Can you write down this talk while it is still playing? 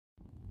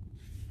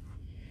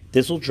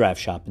Thistle Draft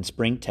Shop in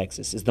Spring,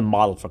 Texas is the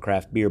model for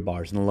craft beer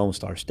bars in the Lone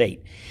Star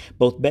State.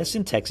 Both best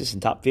in Texas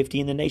and top 50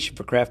 in the nation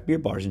for craft beer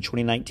bars in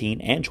 2019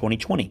 and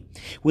 2020.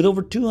 With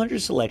over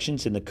 200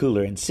 selections in the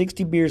cooler and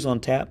 60 beers on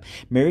tap,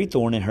 Mary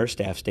Thorne and her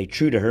staff stay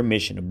true to her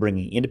mission of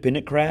bringing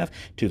independent craft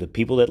to the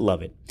people that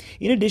love it.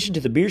 In addition to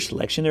the beer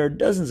selection, there are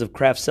dozens of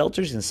craft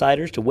seltzers and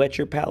ciders to whet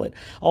your palate,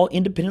 all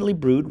independently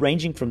brewed,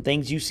 ranging from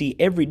things you see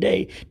every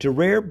day to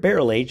rare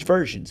barrel-aged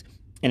versions.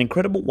 An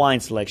incredible wine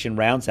selection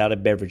rounds out a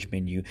beverage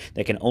menu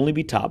that can only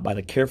be topped by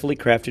the carefully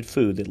crafted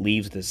food that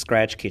leaves the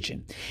scratch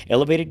kitchen.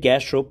 Elevated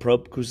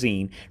gastro-probe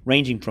cuisine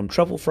ranging from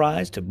truffle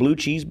fries to blue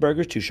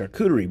cheeseburgers to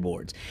charcuterie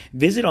boards.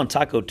 Visit on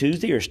Taco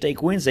Tuesday or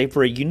Steak Wednesday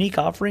for a unique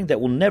offering that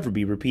will never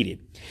be repeated.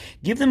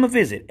 Give them a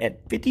visit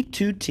at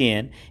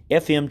 5210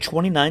 FM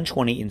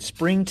 2920 in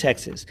Spring,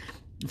 Texas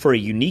for a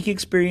unique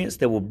experience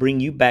that will bring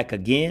you back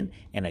again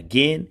and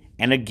again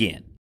and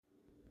again.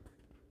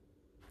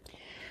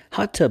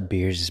 Hot Tub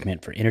Beers is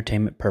meant for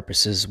entertainment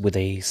purposes with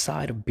a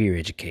side of beer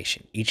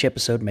education. Each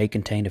episode may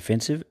contain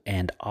offensive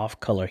and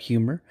off-color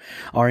humor.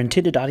 Our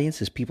intended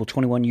audience is people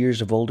 21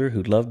 years or older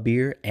who love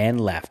beer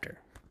and laughter.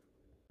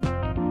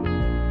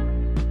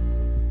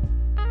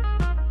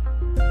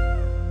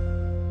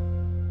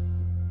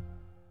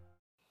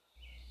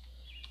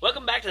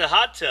 Welcome back to the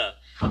Hot Tub.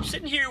 I'm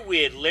sitting here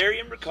with Larry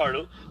and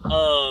Ricardo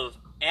of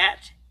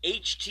at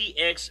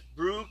HTX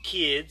Brew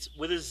Kids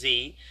with a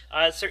Z.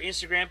 It's their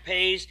Instagram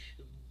page.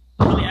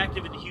 Really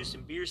active in the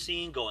Houston beer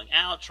scene, going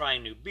out,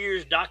 trying new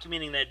beers,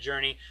 documenting that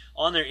journey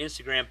on their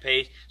Instagram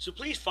page. So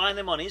please find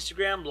them on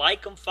Instagram,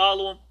 like them,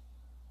 follow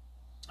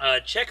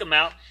them, check them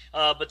out.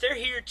 But they're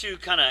here to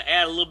kind of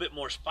add a little bit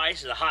more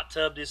spice to the hot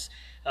tub this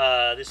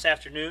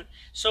afternoon.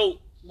 So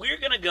we're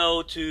going to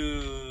go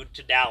to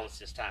Dallas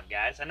this time,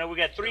 guys. I know we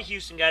got 3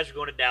 Houston guys who are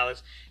going to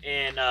Dallas.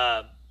 And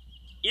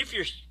if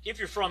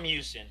you're from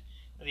Houston,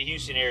 the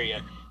Houston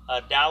area,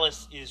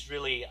 Dallas is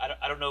really,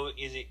 I don't know,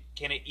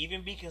 can it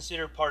even be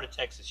considered part of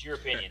Texas? Your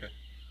opinion?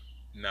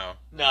 No.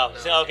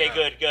 So, okay,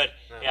 No. good.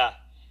 No. Yeah.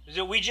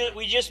 So we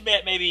just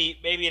met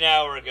maybe an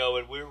hour ago,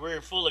 and we're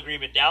in full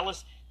agreement.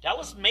 Dallas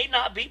may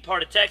not be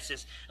part of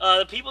Texas.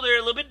 The people there are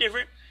a little bit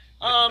different.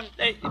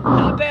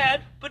 Not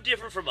bad, but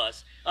different from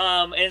us.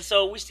 And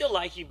so we still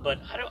like you, but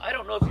I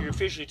don't know if you're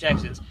officially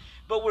Texans.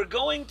 But we're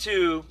going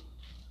to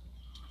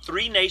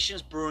Three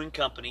Nations Brewing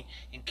Company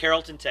in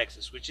Carrollton,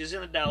 Texas, which is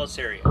in the Dallas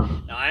area.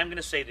 Now, I am going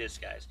to say this,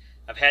 guys.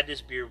 I've had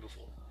this beer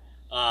before.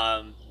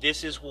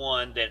 This is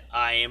one that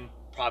I am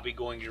probably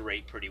going to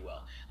rate pretty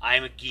well. I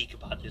am a geek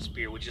about this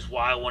beer, which is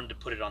why I wanted to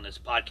put it on this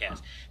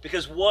podcast.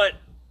 Because what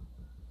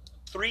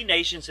Three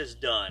Nations has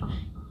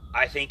done,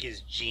 I think,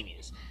 is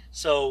genius.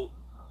 So,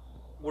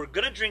 we're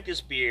going to drink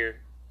this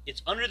beer.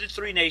 It's under the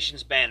Three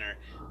Nations banner,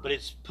 but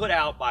it's put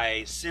out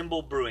by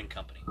Symbol Brewing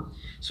Company.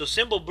 So,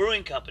 Symbol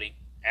Brewing Company,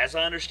 as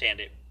I understand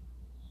it,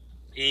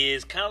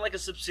 is kind of like a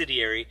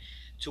subsidiary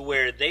to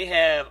where they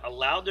have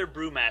allowed their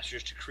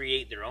brewmasters to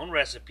create their own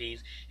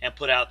recipes and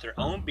put out their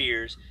own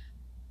beers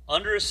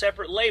under a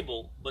separate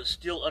label, but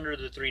still under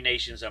the Three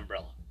Nations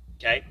umbrella.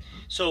 Okay?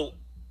 So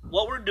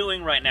what we're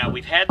doing right now,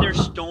 we've had their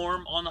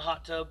Storm on the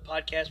Hot Tub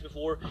podcast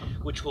before,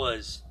 which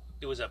was,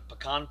 it was a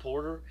pecan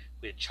porter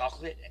with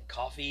chocolate and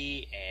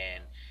coffee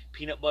and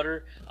peanut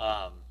butter.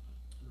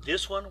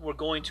 This one, we're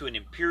going to an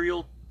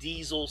Imperial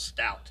Diesel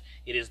Stout.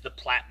 It is the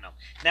Platinum.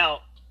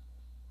 Now,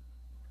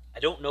 I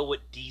don't know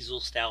what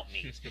Diesel Stout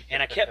means,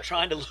 and I kept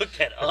trying to look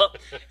that up,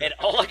 and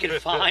all I could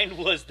find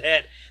was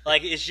that,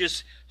 like, it's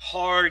just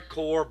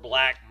hardcore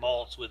black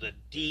malts with a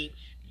deep,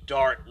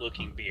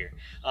 dark-looking beer.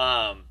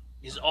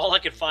 Is all I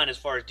could find as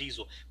far as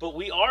diesel. But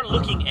we are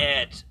looking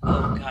at,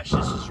 oh gosh,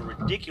 this is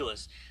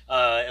ridiculous,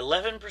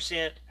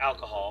 11%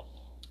 alcohol,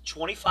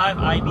 25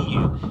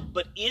 IBU.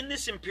 But in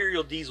this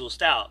Imperial Diesel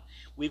Stout,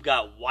 we've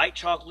got white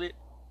chocolate,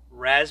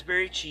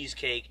 raspberry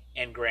cheesecake,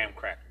 and graham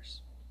crackers.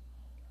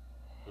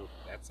 Ooh,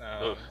 that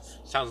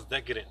sounds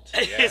decadent.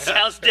 Yeah. It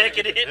sounds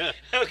decadent.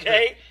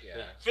 Okay.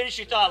 Yeah. Finish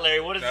your thought, Larry.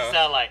 What does it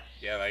sound like?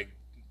 Yeah, like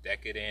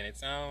decadent. It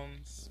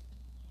sounds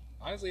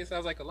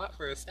like a lot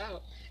for a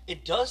stout.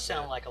 It does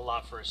sound like a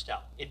lot for a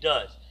stout. It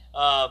does.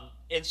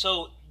 And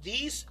so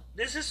this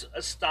is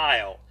a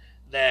style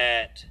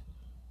that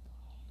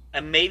I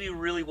maybe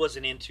really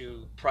wasn't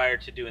into prior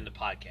to doing the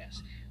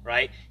podcast,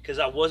 right? Because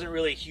I wasn't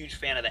really a huge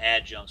fan of the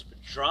adjuncts.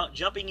 But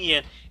jumping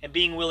in and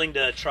being willing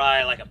to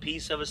try like a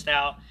piece of a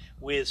stout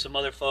with some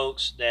other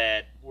folks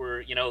that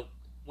were,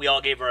 we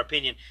all gave our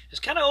opinion, has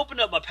kind of opened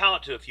up my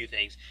palate to a few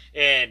things.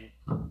 And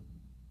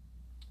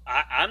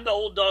I'm the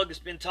old dog that's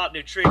been taught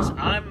new tricks.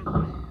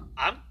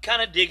 I'm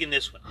kind of digging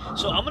this one.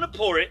 So I'm going to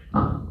pour it.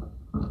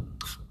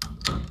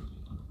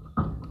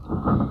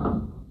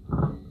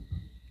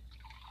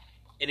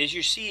 And as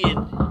you're seeing,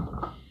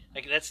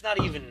 like, that's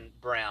not even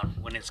brown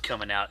when it's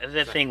coming out. And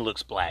that thing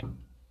looks black.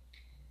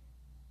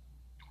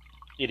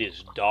 It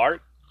is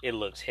dark. It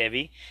looks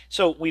heavy.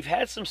 So we've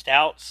had some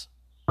stouts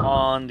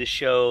on the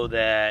show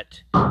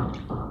that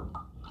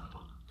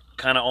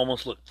kind of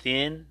almost look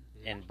thin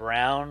and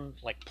brown,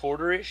 like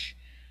porterish.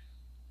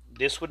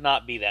 This would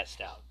not be that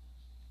stout.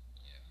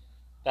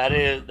 That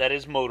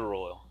is motor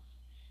oil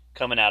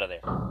coming out of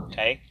there.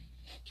 Okay.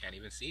 Can't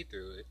even see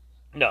through it.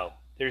 No,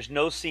 there's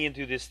no seeing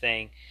through this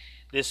thing.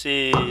 This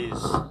is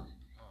Oh.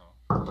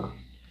 all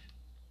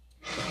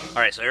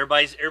right. So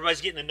everybody's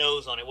getting the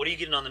nose on it. What are you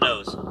getting on the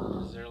nose?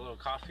 Is there a little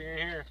coffee in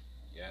here?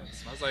 Yeah, it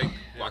smells like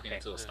walking Okay.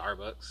 into a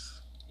Starbucks.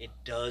 It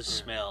does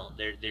smell.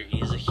 There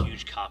is a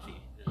huge coffee,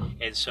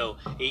 and so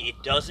it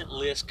doesn't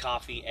list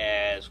coffee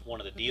as one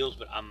of the deals.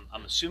 But I'm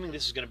assuming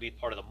this is going to be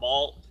part of the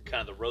malt,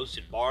 kind of the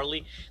roasted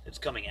barley that's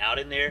coming out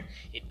in there.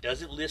 It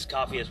doesn't list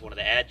coffee as one of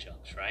the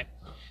adjuncts, right?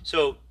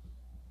 So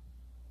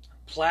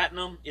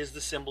platinum is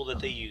the symbol that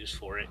they use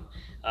for it.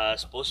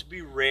 Supposed to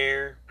be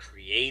rare,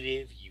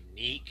 creative,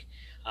 unique.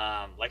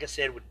 Like I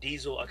said, with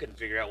diesel, I couldn't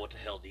figure out what the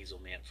hell diesel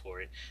meant for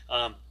it.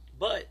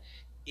 But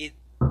it.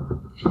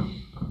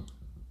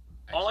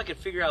 All I could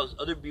figure out was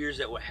other beers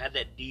that had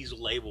that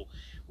diesel label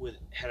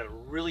had a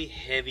really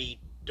heavy,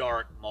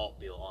 dark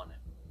malt bill on it.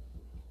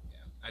 Yeah,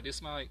 I do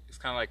smell like it's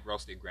kind of like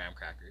roasted graham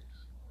crackers.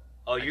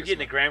 Oh, you're getting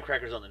the graham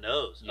crackers on the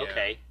nose. Yeah.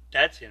 Okay,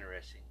 that's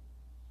interesting.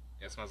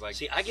 Yeah, it smells like.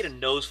 See, I get a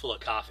nose full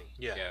of coffee.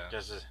 Yeah,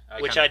 Yeah.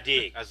 Which I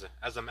dig. As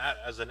an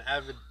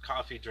avid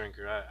coffee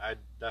drinker, I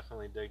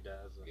definitely dig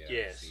that. Yeah,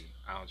 Yes. See,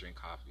 I don't drink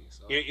coffee,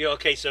 so. You're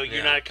okay, so you're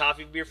Yeah. not a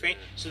coffee beer fan. Yeah.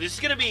 So this is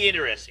going to be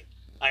interesting.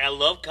 I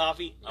love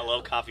coffee. I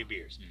love coffee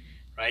beers. Mhm.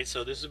 Right,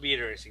 so this will be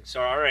interesting.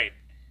 So, all right,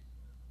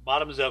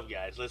 bottoms up,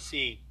 guys. Let's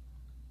see.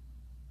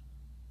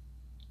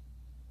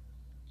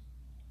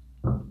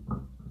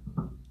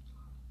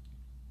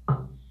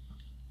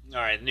 All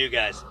right, new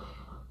guys.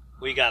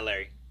 What you got,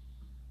 Larry?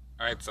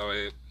 All right,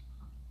 so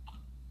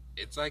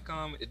it's like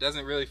it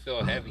doesn't really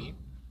feel heavy.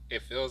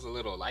 It feels a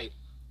little light,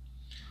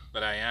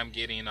 but I am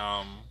getting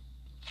like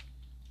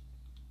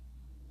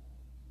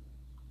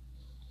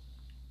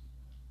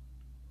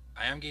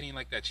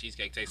that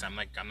cheesecake taste. I'm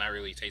not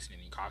really tasting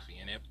any coffee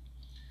in it,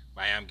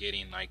 but I am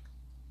getting like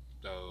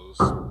those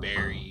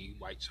berry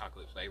white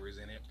chocolate flavors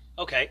in it.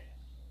 Okay.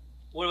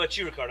 What about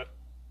you, Ricardo?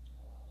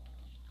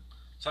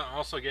 So I'm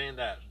also getting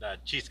that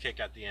cheesecake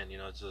at the end.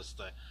 It's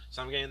just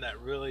so I'm getting that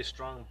really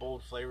strong,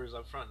 bold flavors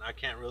up front. And I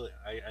can't really.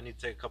 I need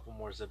to take a couple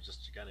more sips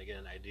just to kind of get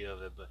an idea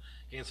of it. But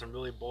getting some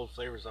really bold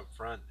flavors up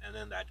front, and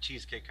then that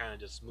cheesecake kind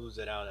of just smooths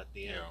it out at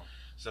the end. Yeah.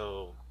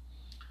 So,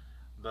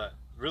 but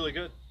really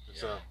good.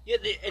 So Yeah,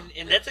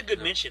 and that's a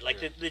good mention. Like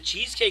the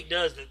cheesecake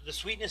does, the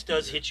sweetness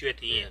does hit you at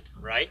the end,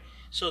 right?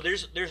 So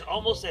there's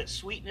almost that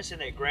sweetness in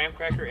that graham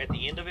cracker at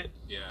the end of it.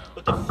 Yeah.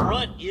 But the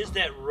front is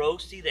that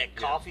roasty, that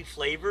coffee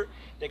flavor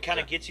that kind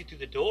of gets you through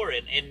the door,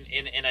 and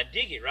I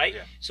dig it, right?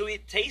 Yeah. So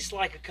it tastes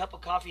like a cup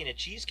of coffee and a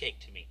cheesecake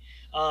to me,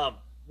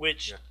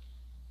 which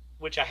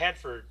I had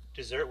for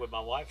dessert with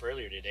my wife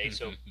earlier today.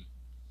 So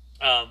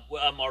well,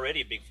 I'm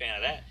already a big fan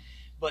of that,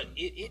 but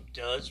it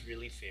does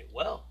really fit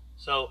well.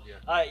 So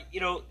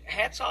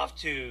hats off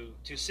to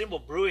Symbol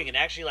Brewing and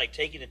actually like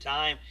taking the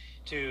time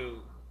to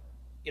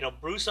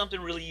brew something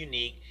really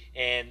unique,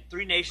 and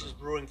Three Nations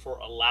Brewing for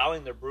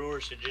allowing their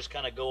brewers to just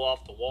kind of go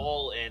off the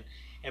wall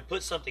and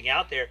put something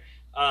out there.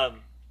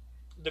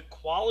 The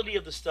quality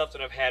of the stuff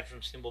that I've had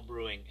from Symbol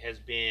Brewing has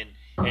been,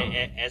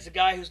 as a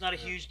guy who's not a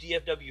huge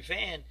DFW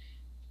fan,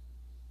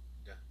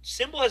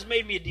 Symbol has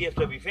made me a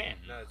DFW fan.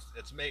 no,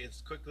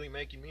 it's quickly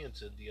making me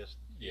into a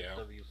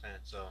DFW fan.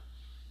 So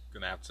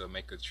Gonna have to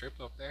make a trip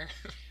up there.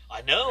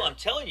 I know, I'm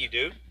telling you,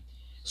 dude.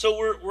 So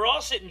we're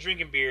all sitting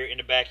drinking beer in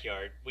the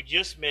backyard. We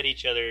just met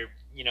each other,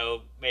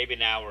 maybe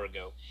an hour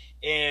ago,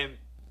 and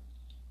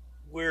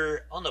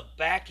we're on the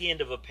back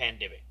end of a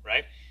pandemic,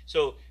 right?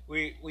 So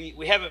we're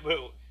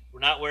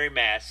not wearing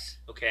masks,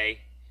 okay?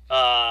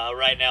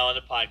 Right now on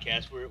the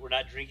podcast, we're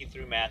not drinking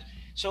through masks.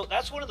 So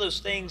that's one of those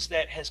things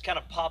that has kind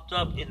of popped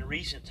up in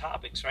recent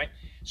topics, right?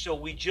 So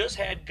we just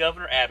had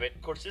Governor Abbott.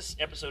 Of course, this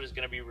episode is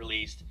going to be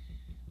released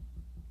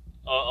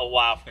a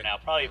while from now,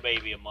 probably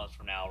maybe a month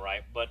from now,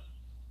 right? But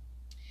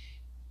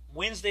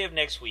Wednesday of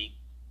next week,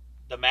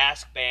 the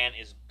mask ban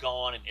is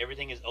gone and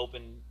everything is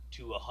open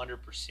to 100%.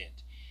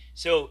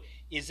 So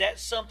is that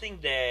something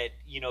that,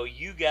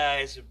 you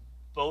guys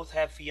both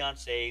have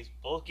fiancés,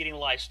 both getting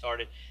life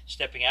started,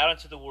 stepping out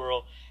into the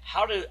world?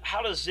 How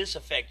does this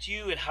affect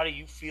you, and how do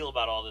you feel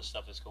about all this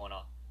stuff that's going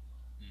on?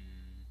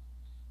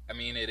 I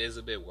mean, it is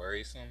a bit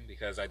worrisome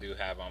because I do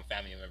have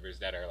family members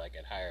that are like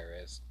at higher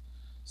risk.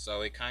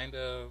 So it kind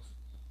of,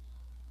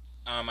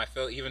 I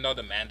feel even though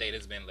the mandate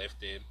has been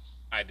lifted,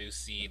 I do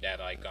see that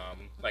like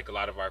a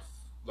lot of our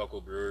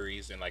local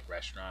breweries and like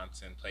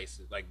restaurants and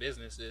places like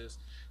businesses,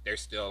 they're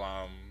still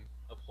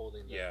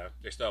upholding that. Yeah,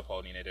 they're still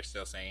upholding it. They're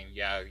still saying,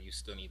 yeah, you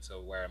still need to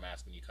wear a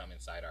mask when you come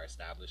inside our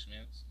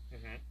establishments.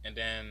 Mm-hmm. And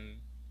then,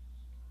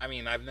 I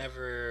mean, I've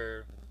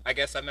never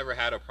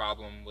had a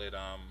problem with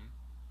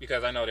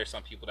because I know there's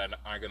some people that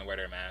aren't going to wear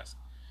their mask,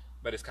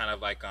 but it's kind of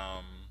like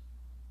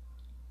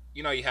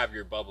you have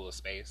your bubble of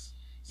space.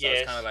 So Yes.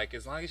 it's kind of like,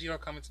 as long as you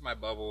don't come into my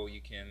bubble,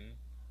 you can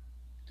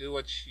do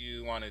what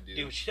you want to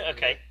do.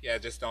 Okay. Yeah,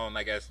 just don't,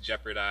 I guess,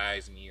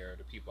 jeopardize me or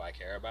the people I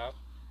care about.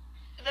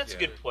 And that's a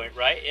Yeah. good point,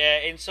 right? Yeah,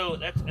 and so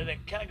that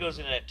kind of goes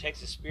into that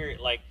Texas spirit.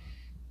 Like,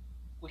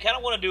 we kind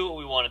of want to do what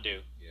we want to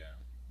do, Yeah.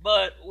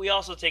 but we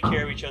also take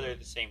care of each other at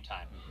the same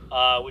time,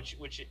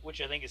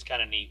 which I think is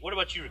kind of neat. What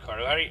about you,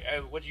 Ricardo?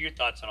 What are your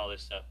thoughts on all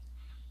this stuff?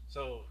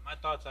 So my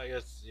thoughts, I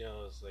guess,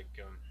 is like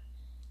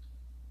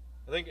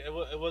I think it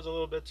was a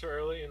little bit too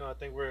early. I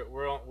think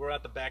we're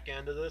at the back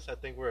end of this. I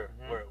think we're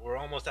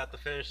almost at the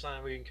finish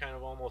line. We can kind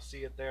of almost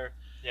see it there.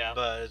 Yeah.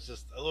 But it's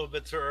just a little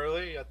bit too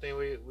early. I think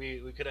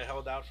we could have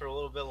held out for a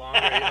little bit longer.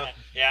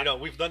 Yeah.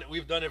 We've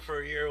done it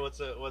for a year. What's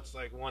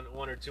like one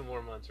or two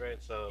more months,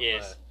 right? So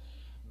yes.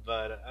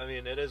 But I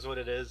mean, it is what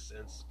it is.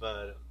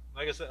 But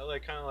like I said,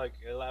 like kind of like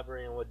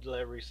elaborating on what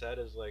Larry said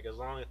is like as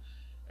long as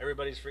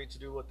everybody's free to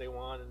do what they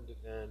want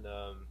and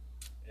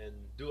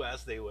do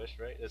as they wish,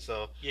 right? And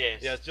so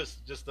yes. Yeah, it's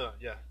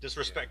just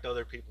respect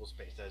other people's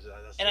space. That's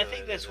and I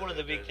think that's one of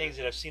the big things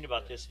that I've seen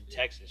about this in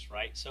Texas,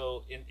 right?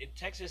 So in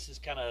Texas has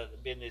kind of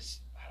been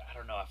this. I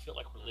don't know. I feel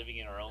like we're living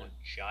in our own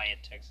giant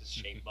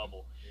Texas-shaped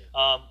bubble,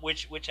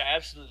 which I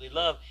absolutely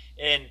love,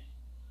 and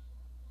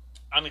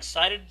I'm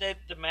excited that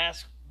the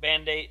mask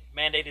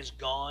mandate is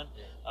gone.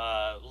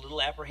 A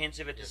little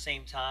apprehensive at the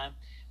same time,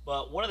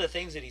 but one of the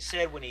things that he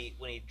said when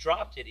he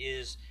dropped it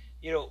is,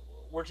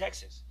 we're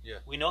Texas. Yeah.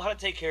 We know how to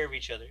take care of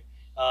each other.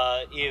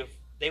 If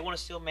they want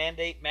to still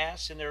mandate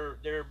masks in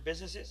their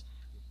businesses,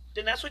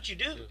 then that's what you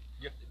do.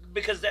 Yeah.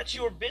 Because that's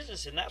your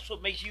business, and that's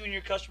what makes you and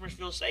your customers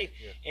feel safe.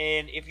 Yeah.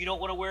 And if you don't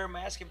want to wear a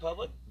mask in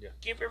public,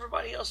 give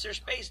everybody else their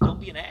space. Don't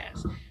be an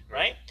ass,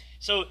 right?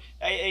 So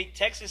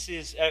Texas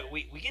is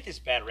we get this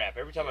bad rap.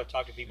 Every time I've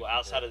talked to people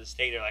outside of the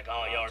state, they're like,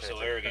 "Oh, y'all are so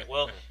arrogant."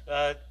 Well,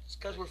 it's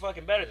because we're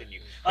fucking better than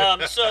you.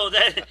 So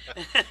that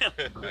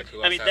like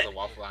who else has a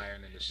waffle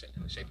iron in the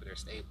shape of their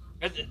state?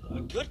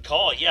 Good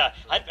call. Yeah,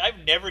 I've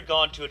never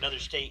gone to another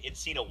state and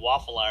seen a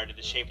waffle iron in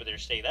the shape of their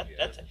state.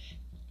 That's a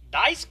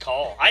nice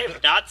call. I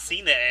have not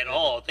seen that at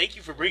all. Thank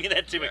you for bringing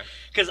that to me.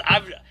 Because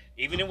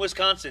even in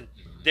Wisconsin,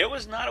 there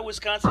was not a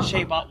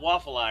Wisconsin-shaped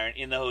waffle iron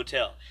in the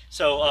hotel.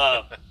 So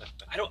I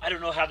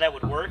don't know how that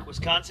would work,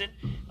 Wisconsin.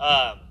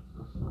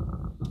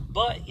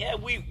 But yeah,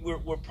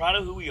 we're proud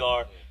of who we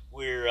are.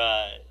 We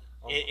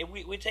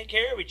take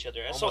care of each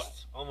other.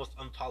 Almost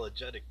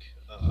unapologetic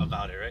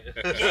about it, right?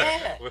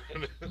 Yeah,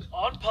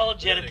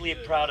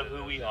 unapologetically proud of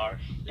who we are,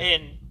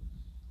 and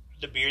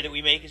the beer that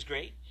we make is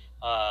great.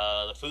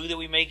 The food that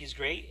we make is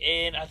great,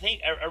 and I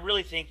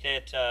really think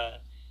that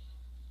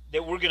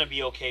that we're going to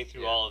be okay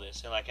through all of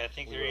this. And like I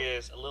think there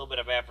is a little bit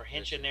of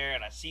apprehension there,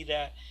 and I see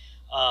that.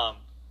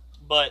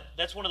 But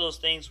that's one of those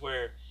things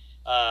where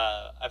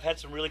I've had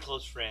some really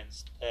close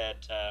friends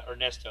that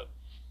Ernesto,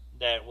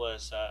 that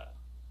was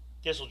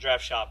Thistle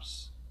Draft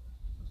Shop's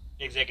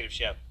executive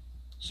chef,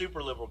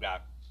 super liberal guy,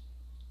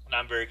 and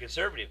I'm very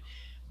conservative.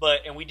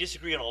 And we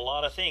disagree on a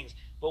lot of things.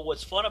 But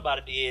what's fun about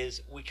it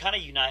is we kind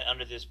of unite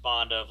under this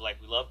bond of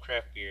like we love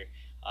craft beer,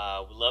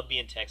 we love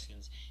being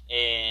Texans,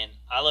 and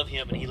I love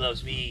him and he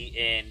loves me,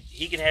 and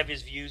he can have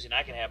his views and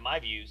I can have my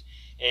views,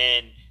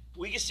 and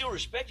we can still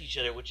respect each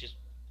other, which is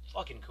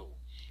fucking cool.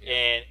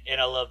 Yeah. And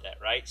I love that,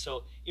 right?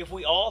 So if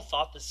we all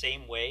thought the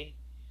same way,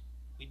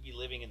 we'd be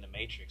living in the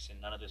Matrix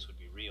and none of this would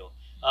be real.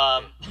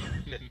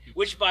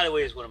 Which, by the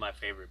way, is one of my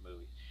favorite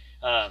movies.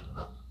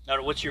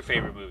 Now, what's your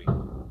favorite movie?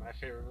 My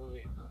favorite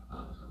movie?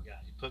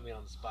 Put me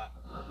on the spot.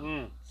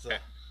 So,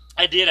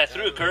 I did. I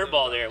threw a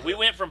curveball there. We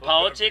went from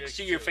politics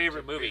to your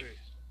favorite movie.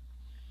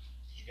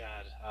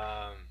 God,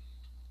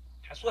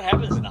 that's what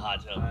happens in the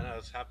hot tub. I know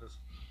this happens.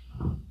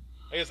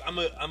 I guess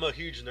I'm a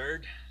huge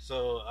nerd.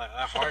 So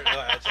at heart,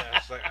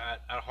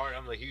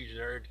 I'm a huge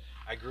nerd.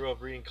 I grew up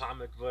reading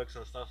comic books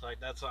and stuff like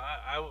that. So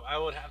I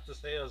would have to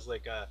say I was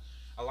like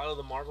a lot of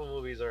the Marvel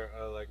movies are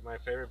like my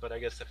favorite, but I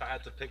guess if I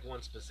had to pick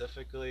one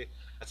specifically,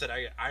 I said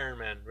Iron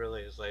Man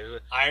really is like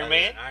Iron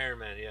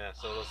Man, yeah.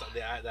 So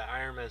the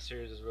Iron Man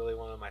series is really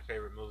one of my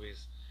favorite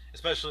movies,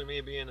 especially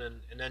me being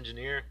an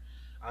engineer.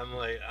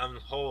 I'm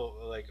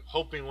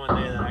hoping one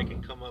day that I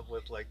can come up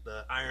with like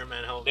the Iron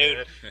Man helmet.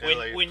 Dude,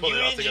 when you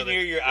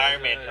engineer your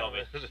Iron Man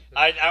helmet,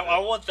 I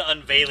want the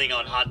unveiling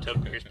on Hot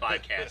Tub Beers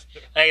podcast.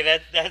 Hey,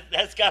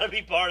 that's got to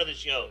be part of the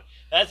show.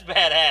 That's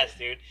badass,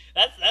 dude.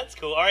 That's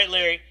cool. All right,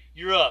 Larry,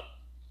 you're up.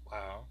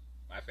 Wow,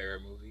 my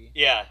favorite movie.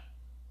 Yeah,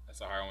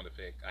 that's a hard one to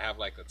pick. I have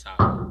like the top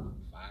 5,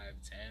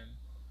 10.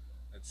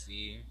 Let's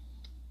see.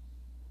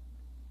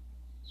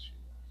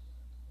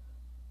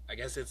 I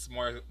guess it's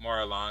more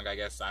along. I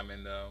guess I'm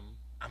into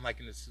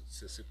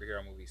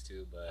superhero movies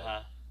too,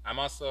 but I'm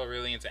also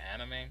really into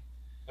anime.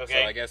 Okay.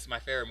 So I guess my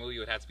favorite movie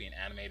would have to be an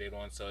animated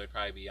one. So it'd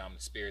probably be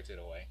Spirited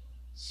Away.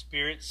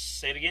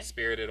 Say it again.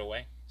 Spirited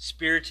Away.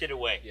 Spirited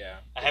Away. Yeah.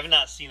 I have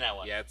not seen that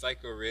one. Yeah, it's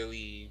like a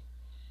really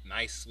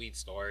nice, sweet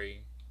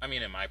story. I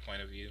mean, in my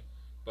point of view,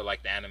 but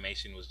like the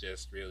animation was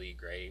just really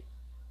great.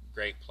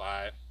 Great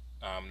plot.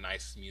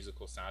 Nice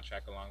musical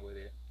soundtrack along with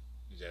it.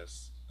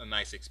 Just a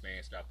nice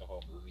experience throughout the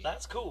whole movie.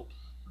 That's cool.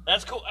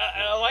 That's cool.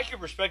 I like your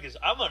perspectives.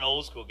 I'm an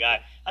old school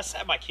guy. I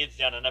sat my kids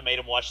down and I made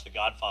them watch The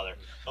Godfather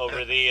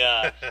over the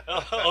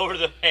over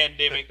the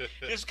pandemic,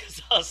 just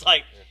because I was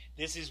like,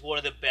 this is one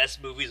of the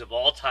best movies of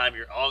all time.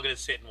 You're all gonna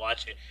sit and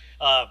watch it.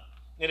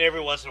 And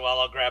every once in a while,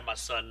 I'll grab my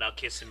son and I'll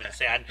kiss him and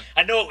say,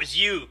 I know it was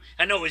you.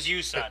 I know it was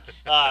you, son.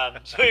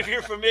 So if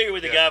you're familiar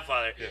with The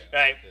Godfather,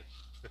 right?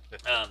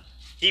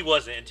 He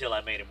wasn't until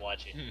I made him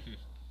watch it.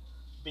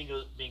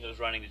 Bingo's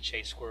running to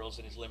chase squirrels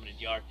in his limited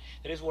yard.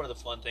 That is one of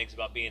the fun things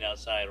about being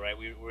outside, right?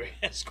 We're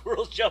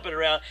squirrels jumping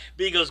around.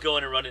 Bingo's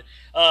going and running.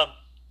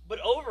 But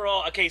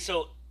overall, okay,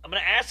 so I'm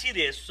going to ask you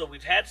this. So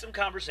we've had some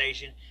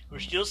conversation. We're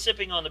still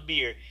sipping on the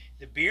beer.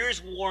 The beer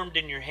is warmed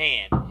in your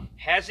hand.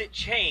 Has it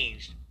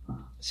changed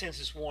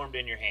since it's warmed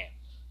in your hand?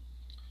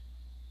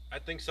 I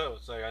think so.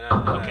 It's like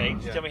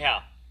Tell me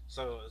how.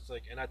 So it's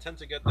like, and I tend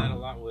to get that a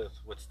lot with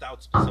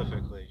stout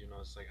specifically. You know,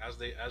 it's like as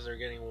they're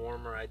getting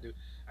warmer, I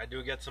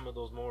do get some of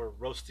those more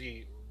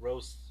roasty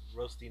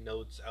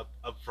notes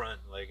up front,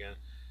 like,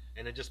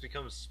 and it just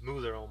becomes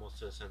smoother almost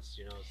to a sense.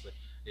 You know, it's like,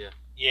 yeah.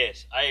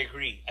 Yes, I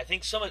agree. I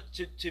think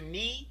to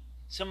me,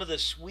 some of the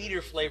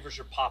sweeter flavors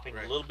are popping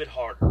a little bit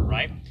harder,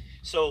 right?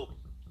 So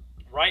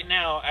right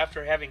now,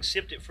 after having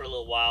sipped it for a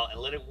little while and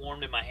let it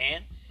warm in my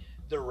hand,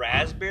 the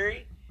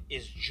raspberry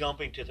is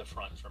jumping to the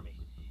front for me.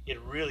 It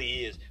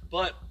really is.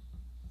 But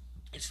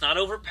it's not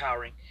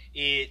overpowering.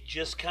 It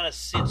just kind of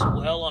sits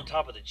well on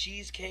top of the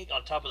cheesecake,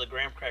 on top of the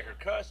graham cracker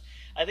crust.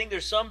 I think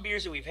there's some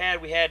beers that we've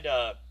had. We had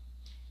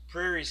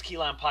Prairie's Key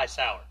Lime Pie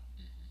Sour,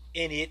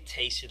 and it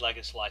tasted like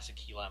a slice of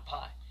key lime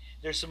pie.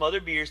 There's some other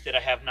beers that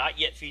I have not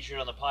yet featured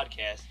on the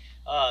podcast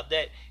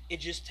that it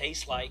just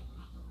tastes like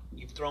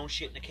you've thrown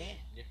shit in a can.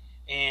 Yeah.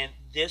 And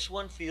this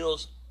one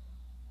feels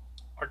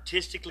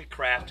artistically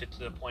crafted to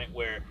the point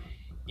where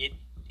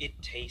it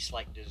tastes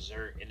like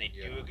dessert, and they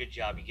do a good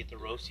job. You get the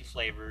roasty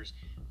flavors,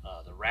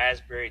 the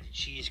raspberry, the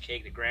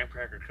cheesecake, the graham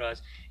cracker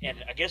crust,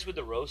 and I guess with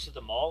the roast of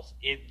the malts,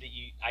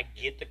 I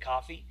get the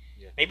coffee.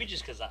 Yeah. Maybe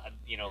just because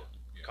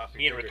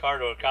me and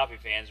Ricardo are coffee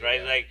fans,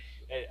 right? Yeah. Like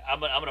I'm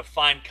gonna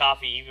find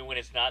coffee even when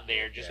it's not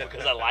there, just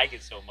because I like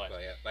it so much.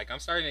 But like I'm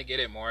starting to get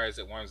it more as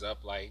it warms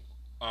up. Like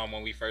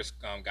when we first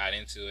got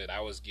into it, I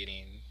was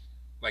getting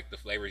like the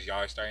flavors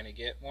y'all are starting to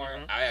get more.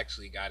 Mm-hmm. I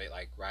actually got it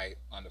like right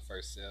on the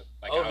first sip.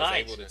 Like I was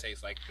able to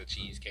taste like the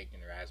cheesecake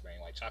and the raspberry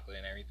and like chocolate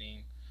and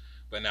everything.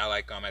 But now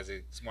like as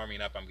it's warming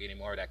up, I'm getting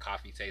more of that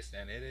coffee taste,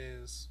 and it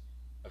is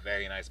a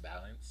very nice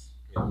balance.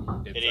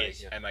 Yeah. It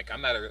is. And like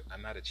I'm not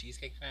a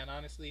cheesecake fan,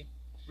 honestly.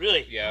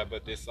 Really? Yeah,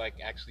 but this like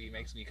actually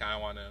makes me kind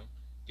of want to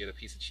get a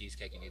piece of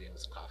cheesecake and eat it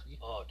with some coffee.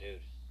 Oh, dude.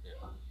 Yeah.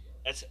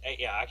 That's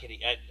I could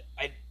eat.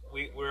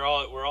 We're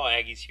all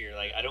Aggies here.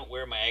 Like I don't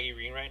wear my Aggie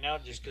ring right now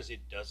just because it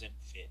doesn't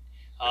fit.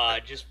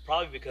 Just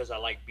probably because I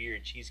like beer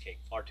and cheesecake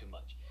far too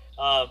much.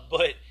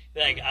 But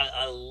like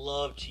I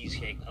love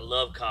cheesecake. I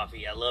love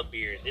coffee. I love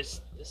beer.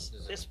 This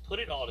put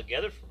it all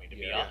together for me, to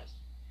be honest.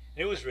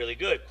 And it was really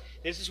good.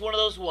 This is one of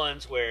those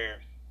ones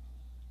where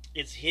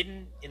it's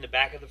hidden in the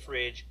back of the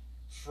fridge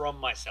from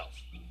myself.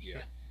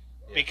 Yeah.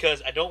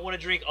 Because I don't want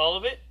to drink all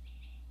of it,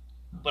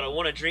 but I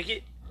want to drink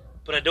it.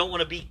 But I don't want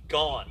to be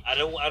gone. I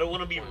don't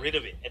want to be rid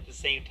of it at the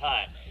same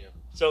time. Yeah.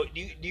 So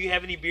do you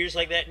have any beers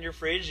like that in your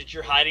fridge that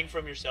you're hiding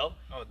from yourself?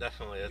 Oh,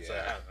 definitely.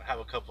 I have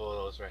a couple of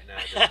those right now.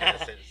 Just kind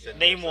of sitting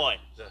Name one.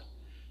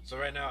 So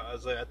right now,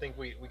 I think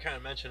we kind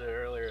of mentioned it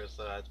earlier.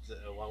 So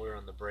while we were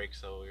on the break,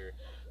 so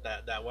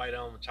that White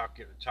Elm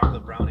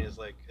chocolate brownie is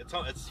like it's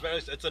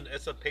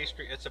a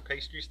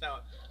pastry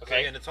stout.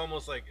 Okay. And it's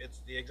almost like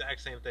it's the exact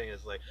same thing.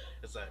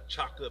 It's a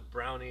chocolate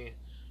brownie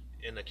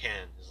in a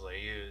can. It's like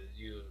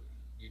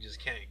you just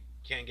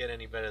can't get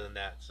any better than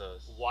that. So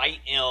White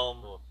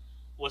Elm.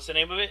 What's the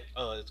name of it?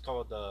 It's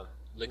called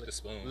Lick the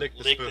Spoon. Lick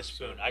the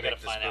Spoon. I gotta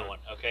find that one.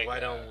 Okay.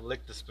 White Elm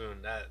Lick the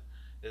Spoon. That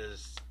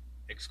is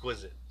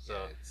exquisite. So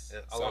it's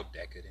so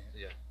decadent.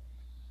 Yeah.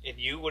 And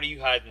you, what are you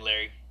hiding,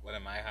 Larry? What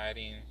am I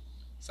hiding?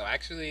 So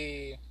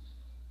actually,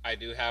 I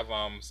do have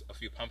a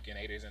few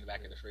Pumpkinators in the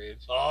back of the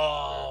fridge.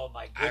 Oh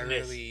my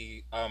goodness!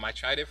 I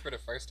tried it for the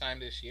first time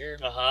this year.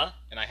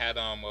 And I had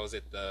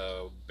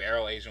the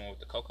barrel aged one with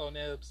the cocoa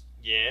nibs.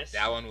 Yes.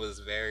 That one was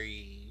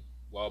very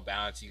well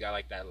balanced. You got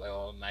like that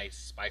little nice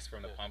spice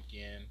from the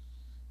pumpkin.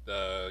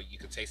 You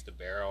could taste the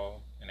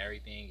barrel and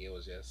everything. It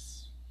was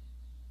just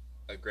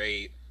a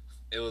great.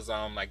 It was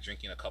like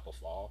drinking a cup of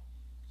fall.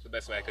 It's the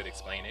best way I could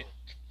explain it.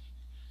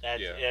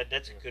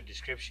 That's a good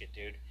description,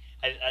 dude.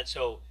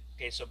 So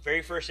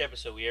very first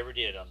episode we ever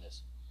did on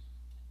this,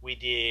 we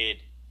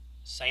did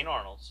St.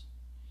 Arnold's.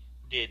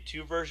 We did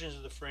 2 versions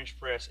of the French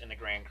press and the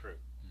Grand Cru.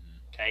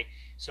 Mm-hmm. Okay,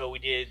 so we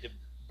did the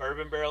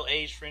bourbon barrel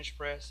aged French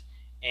press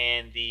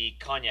and the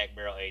cognac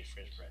barrel aged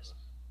French press.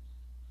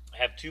 I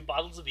have 2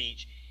 bottles of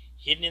each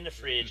hidden in the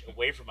fridge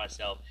away from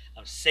myself.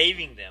 I'm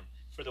saving them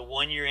for the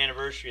 1-year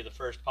anniversary of the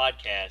first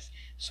podcast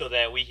so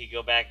that we could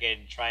go back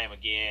and try them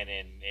again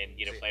and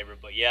get a flavor.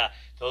 But yeah,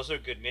 those are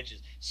good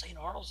mentions. St.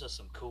 Arnold's does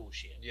some cool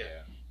shit.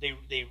 Yeah.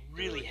 They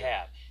really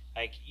have.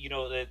 Like,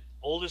 the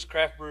oldest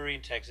craft brewery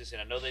in Texas,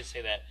 and I know they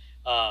say that.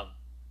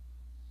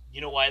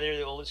 You know why they're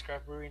the oldest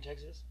craft brewery in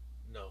Texas?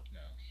 No.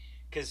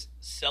 Because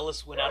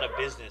Celis went out of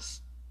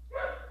business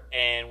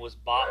and was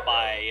bought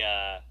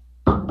by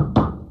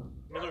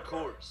Miller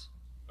Coors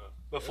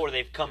before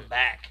they've come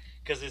back.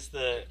 Because it's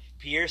the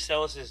Pierre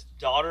Celis'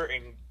 daughter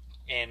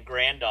and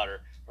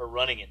granddaughter are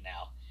running it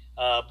now.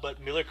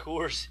 But Miller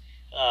Coors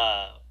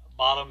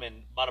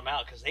bottom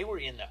out because they were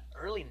in the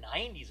early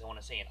 '90s. I want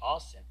to say in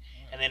Austin,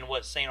 and then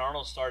St.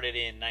 Arnold started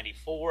in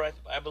 '94,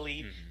 I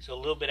believe. Mm-hmm. So a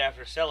little bit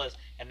after Celis,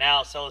 and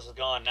now Celis is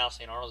gone. Now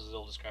St. Arnold's is the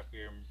oldest craft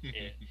beer.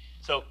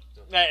 So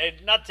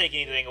not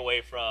taking anything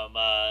away from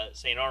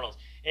St. Arnold's,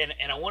 and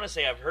I want to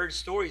say I've heard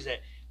stories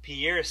that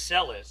Pierre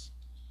Celis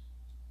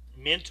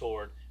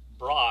mentored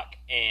Brock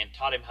and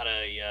taught him how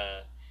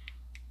to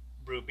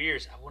brew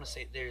beers. I want to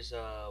say there's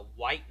a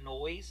White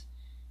Noise.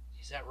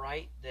 Is that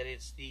right? That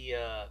it's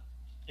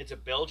it's a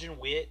Belgian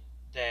wit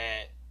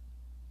that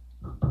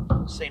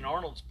St.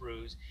 Arnold's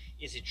brews.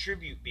 Is a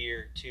tribute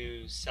beer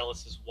to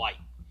Celis's White.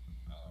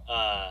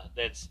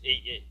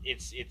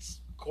 It's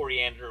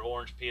coriander,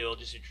 orange peel,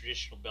 just a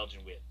traditional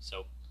Belgian wit.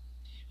 So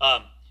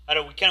I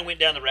know we kind of went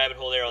down the rabbit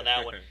hole there on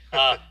that one.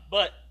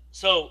 But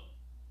so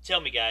tell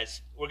me,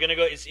 guys, we're gonna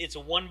go. It's a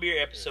one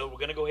beer episode. We're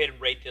gonna go ahead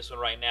and rate this one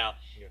right now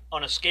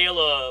on a scale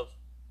of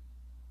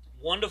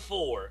 1 to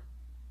 4.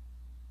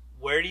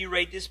 Where do you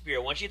rate this beer?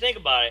 Once you think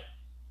about it,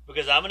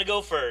 because I'm gonna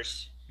go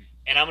first,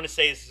 and I'm gonna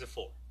say this is a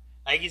 4.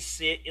 I can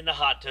sit in the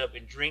hot tub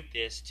and drink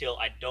this till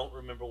I don't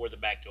remember where the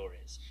back door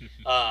is.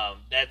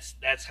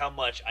 That's how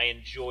much I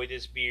enjoy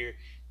this beer.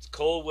 It's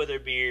cold weather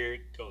beer,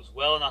 goes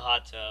well in the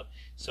hot tub.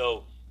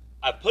 So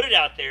I put it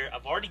out there.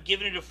 I've already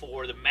given it a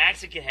 4, the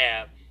max it can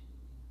have.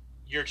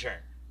 Your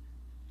turn.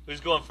 Who's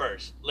going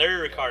first? Larry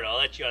or Ricardo? I'll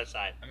let you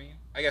decide. I mean,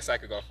 I guess I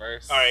could go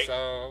first. All right.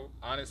 So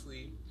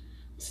honestly,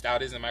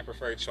 Stout isn't my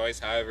preferred choice.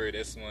 However,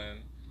 this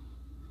one,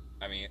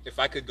 I mean, if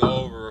I could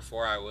go over a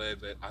 4, I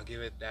would, but I'll give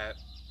it that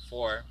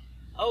 4.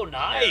 Oh,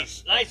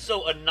 nice, nice.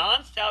 So a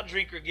non-stout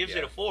drinker gives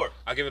it a 4.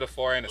 I'll give it a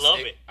 4 and Love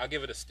it. I'll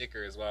give it a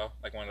sticker as well,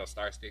 like one of those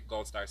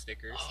gold star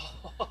stickers.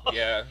 Oh.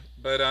 Yeah,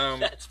 but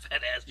that's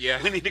badass.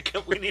 Yeah, we need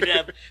to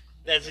have.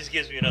 That just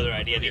gives me another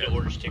idea. I need to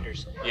order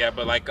stickers. Yeah,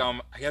 but like I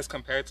guess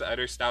compared to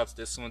other stouts,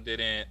 this one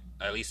didn't.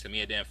 At least to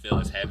me, it didn't feel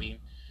as heavy.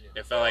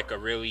 It felt like a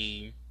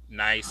really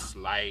nice,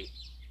 light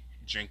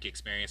drink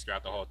experience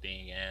throughout the whole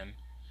thing. And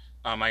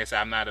like I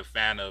said, I'm not a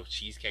fan of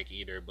cheesecake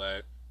either,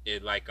 but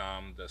it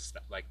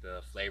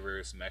the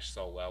flavors mesh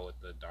so well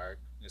with the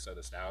darkness of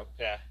the stout.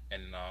 Yeah.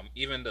 And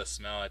even the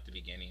smell at the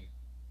beginning,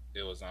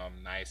 it was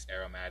nice,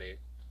 aromatic.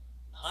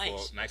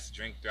 Nice. Nice to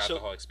drink throughout the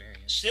whole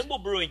experience. Symbol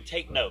Brewing,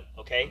 take note,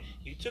 okay?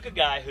 You took a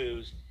guy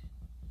whose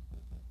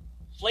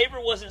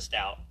flavor wasn't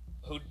stout,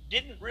 who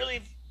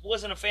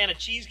wasn't a fan of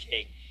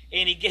cheesecake,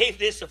 and he gave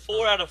this a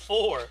 4 out of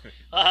 4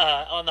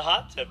 on the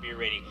hot tub beer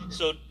rating.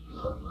 So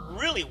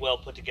really well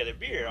put together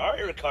beer. All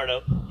right,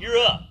 Ricardo, you're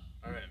up.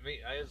 All right,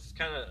 I just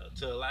kind of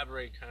to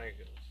elaborate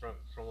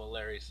from what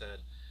Larry said.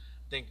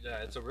 I think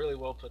that it's a really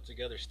well put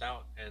together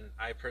stout, and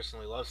I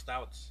personally love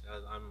stouts.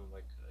 I'm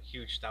like a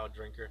huge stout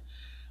drinker.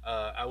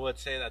 I would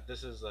say that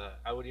this is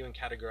I would even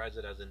categorize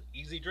it as an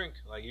easy drink.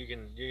 Like you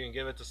can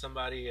give it to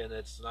somebody, and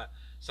it's not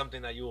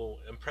something that you will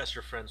impress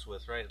your friends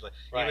with, right?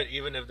 Like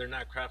even if they're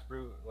not craft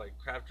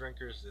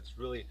drinkers, it's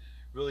really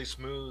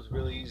smooth,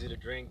 really easy to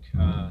drink.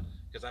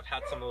 Because I've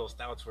had some of those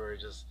stouts where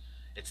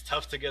it's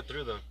tough to get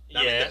through them.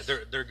 Yes. I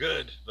mean, they're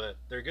good,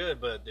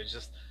 but there's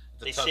just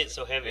sit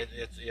so heavy.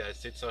 It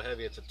sits so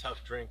heavy. It's a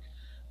tough drink.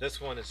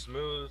 This one is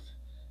smooth,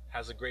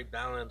 has a great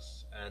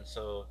balance, and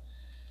so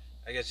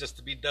I guess just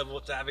to be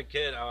devil's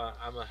advocate,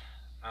 I'm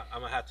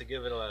gonna have to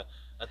give it a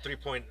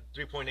 3.85.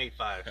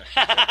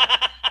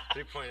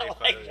 3.85. I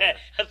like that.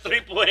 A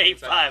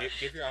 3.85.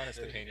 Give your honest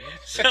opinion.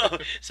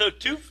 So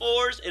 2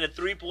 4s and a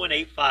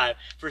 3.85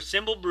 for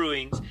Symbol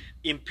Brewing's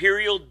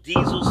Imperial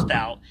Diesel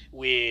Stout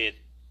with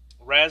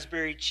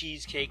raspberry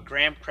cheesecake,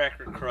 graham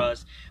cracker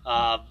crust.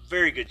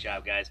 Very good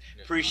job, guys.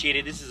 Appreciate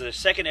it. This is the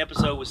second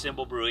episode with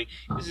Symbol Brewing.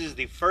 This is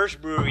the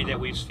first brewery that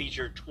we've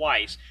featured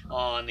twice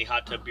on the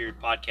Hot Tub Beer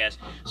podcast.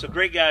 So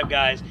great job,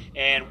 guys.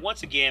 And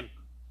once again,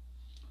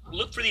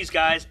 look for these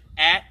guys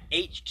at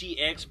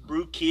HTX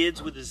Brew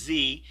Kids with a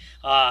Z,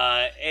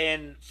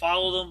 and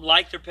follow them,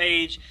 like their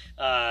page.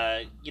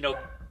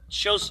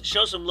 Show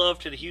some love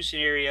to the Houston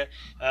area.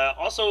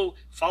 Also,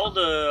 follow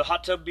the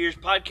Hot Tub Beers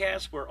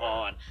podcast. We're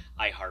on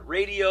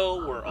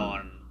iHeartRadio. We're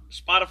on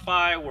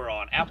Spotify. We're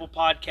on Apple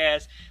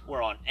Podcasts.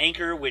 We're on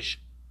Anchor, which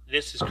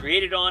this is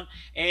created on.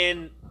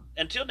 And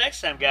until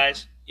next time,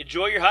 guys,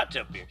 enjoy your Hot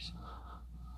Tub Beers.